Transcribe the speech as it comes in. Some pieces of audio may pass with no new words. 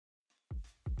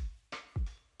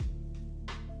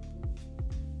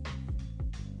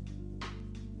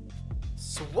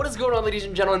So what is going on, ladies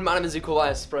and gentlemen? My name is Equal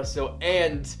Espresso,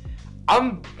 and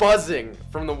I'm buzzing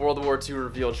from the World War II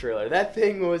reveal trailer. That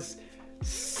thing was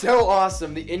so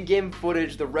awesome. The in-game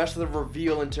footage, the rest of the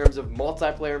reveal in terms of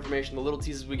multiplayer information, the little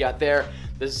teases we got there,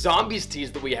 the zombies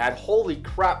tease that we had. Holy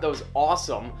crap, that was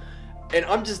awesome. And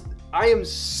I am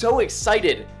so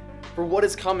excited for what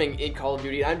is coming in Call of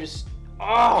Duty.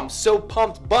 I'm so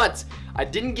pumped, but I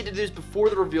didn't get to do this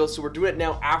before the reveal, so we're doing it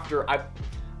now after. I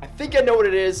think I know what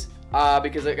it is,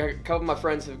 because a couple of my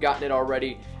friends have gotten it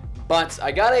already, but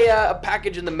I got a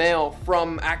package in the mail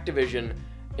from Activision,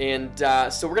 and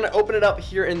so we're going to open it up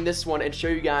here in this one and show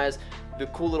you guys the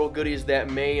cool little goodies that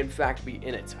may in fact be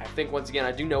in it. I think, once again,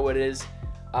 I do know what it is,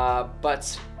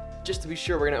 but just to be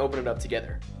sure, we're going to open it up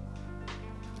together.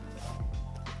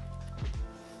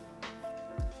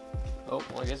 Oh,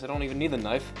 well, I guess I don't even need the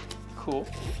knife. Cool.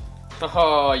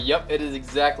 Oh, yep, it is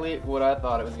exactly what I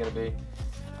thought it was going to be.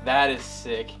 That is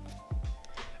sick.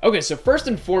 Okay, so first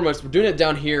and foremost, we're doing it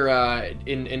down here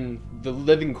in the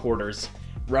living quarters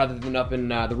rather than up in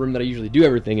the room that I usually do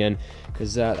everything in,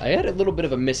 because I had a little bit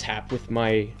of a mishap with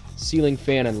my ceiling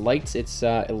fan and lights. It's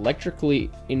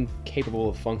electrically incapable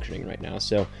of functioning right now,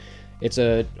 so it's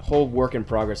a whole work in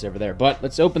progress over there. But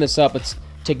let's open this up. Let's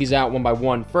take these out one by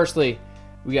one. Firstly,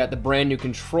 we got the brand new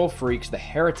Control Freaks, the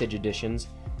Heritage Editions.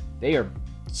 They are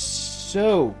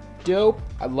so dope.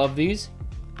 I love these.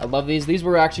 I love these. These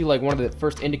were actually like one of the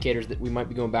first indicators that we might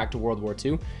be going back to World War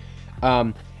II.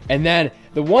 And then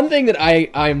the one thing that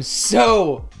I am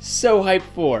so hyped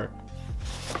for,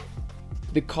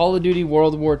 the Call of Duty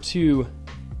World War II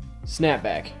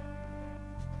snapback.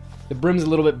 The brim's a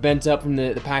little bit bent up from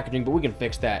the packaging, but we can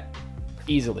fix that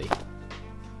easily.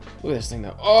 Look at this thing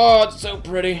though. Oh, it's so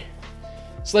pretty.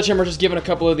 Sledgehammer just giving a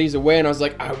couple of these away, and I was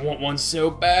like, I want one so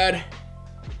bad.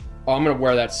 Oh, I'm gonna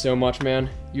wear that so much, man.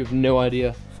 You have no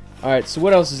idea. Alright, so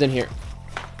what else is in here?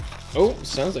 Oh,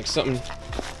 sounds like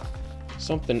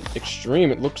something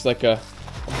extreme. It looks like a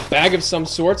bag of some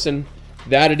sorts, and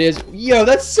that it is. Yo,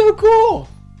 that's so cool!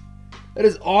 That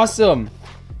is awesome.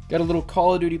 Got a little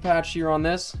Call of Duty patch here on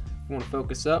this. If you want to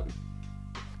focus up.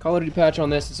 Call of Duty patch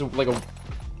on this. It's like a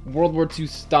World War II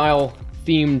style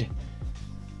themed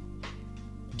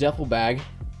duffel bag.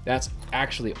 That's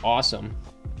actually awesome.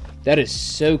 That is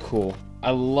so cool.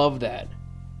 I love that.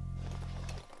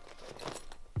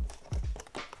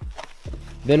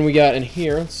 Then we got in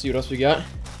here, let's see what else we got.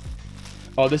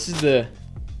 Oh, this was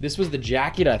the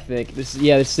jacket, I think. This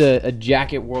is a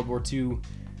jacket, World War II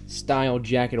style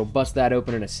jacket. I'll bust that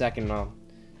open in a second and I'll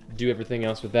do everything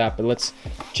else with that. But let's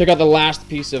check out the last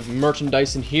piece of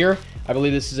merchandise in here. I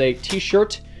believe this is a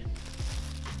t-shirt.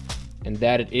 And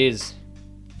that it is.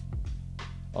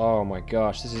 Oh my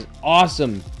gosh, this is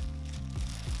awesome.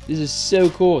 This is so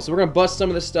cool. So we're gonna bust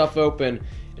some of this stuff open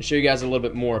and show you guys a little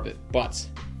bit more of it. But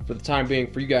for the time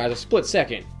being, for you guys, a split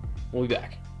second, we'll be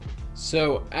back.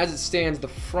 So as it stands, the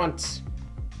front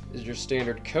is your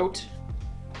standard coat.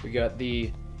 We got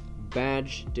the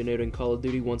badge denoting Call of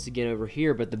Duty once again over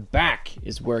here, but the back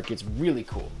is where it gets really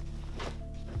cool.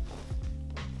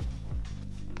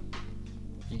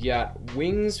 You got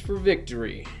Wings for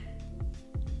Victory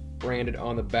branded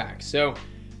on the back. So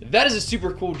that is a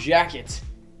super cool jacket.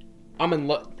 I'm in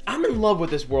love with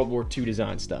this World War II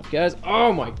design stuff, guys.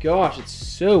 Oh my gosh, it's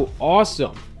so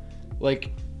awesome.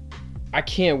 Like, I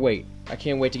can't wait. I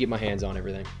can't wait to get my hands on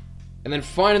everything. And then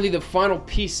finally, the final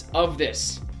piece of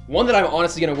this. One that I'm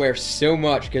honestly gonna wear so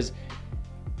much because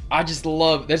I just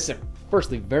love this. Is a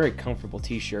firstly very comfortable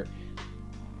t-shirt.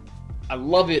 I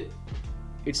love it.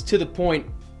 It's to the point.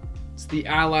 It's the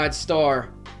Allied Star.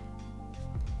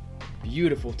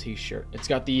 Beautiful t-shirt. It's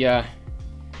got the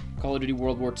Call of Duty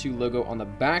World War II logo on the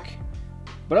back.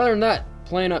 But other than that,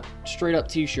 plain up, straight up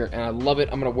t-shirt, and I love it.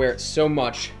 I'm gonna wear it so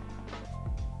much.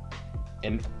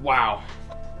 And wow.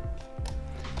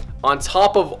 On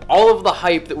top of all of the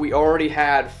hype that we already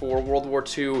had for World War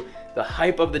II, the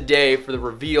hype of the day for the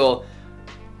reveal,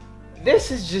 this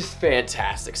is just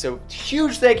fantastic. So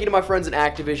huge thank you to my friends at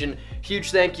Activision. Huge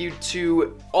thank you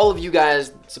to all of you guys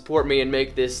that support me and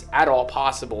make this at all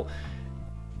possible.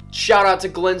 Shout out to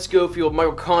Glenn Schofield,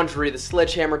 Michael Condrey, the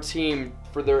Sledgehammer team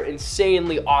for their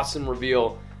insanely awesome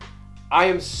reveal. I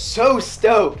am so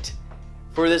stoked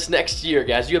for this next year,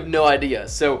 guys. You have no idea.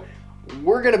 So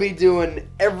we're going to be doing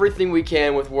everything we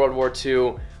can with World War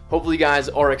II. Hopefully you guys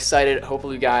are excited.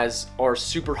 Hopefully you guys are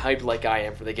super hyped like I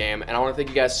am for the game. And I want to thank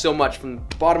you guys so much from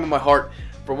the bottom of my heart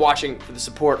for watching, for the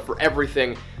support, for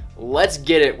everything. Let's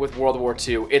get it with World War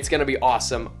II. It's going to be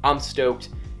awesome. I'm stoked.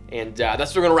 And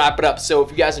that's where we're going to wrap it up. So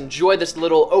if you guys enjoyed this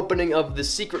little opening of the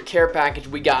secret care package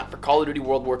we got for Call of Duty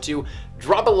World War II,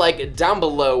 drop a like down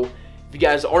below. If you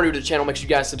guys are new to the channel, make sure you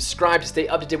guys subscribe to stay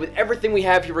up to date with everything we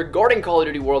have here regarding Call of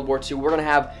Duty World War II. We're going to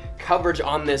have coverage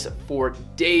on this for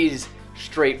days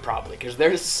straight probably, because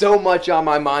there's so much on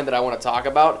my mind that I want to talk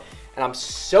about, and I'm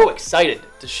so excited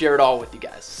to share it all with you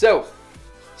guys. So,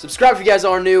 subscribe if you guys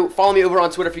are new. Follow me over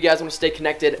on Twitter if you guys want to stay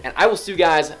connected, and I will see you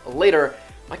guys later.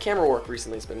 My camera work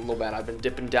recently has been a little bad. I've been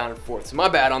dipping down and forth, so my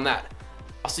bad on that.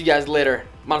 I'll see you guys later.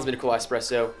 Mine's been a cool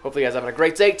espresso. Hopefully you guys are having a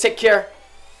great day. Take care,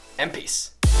 and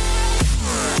peace.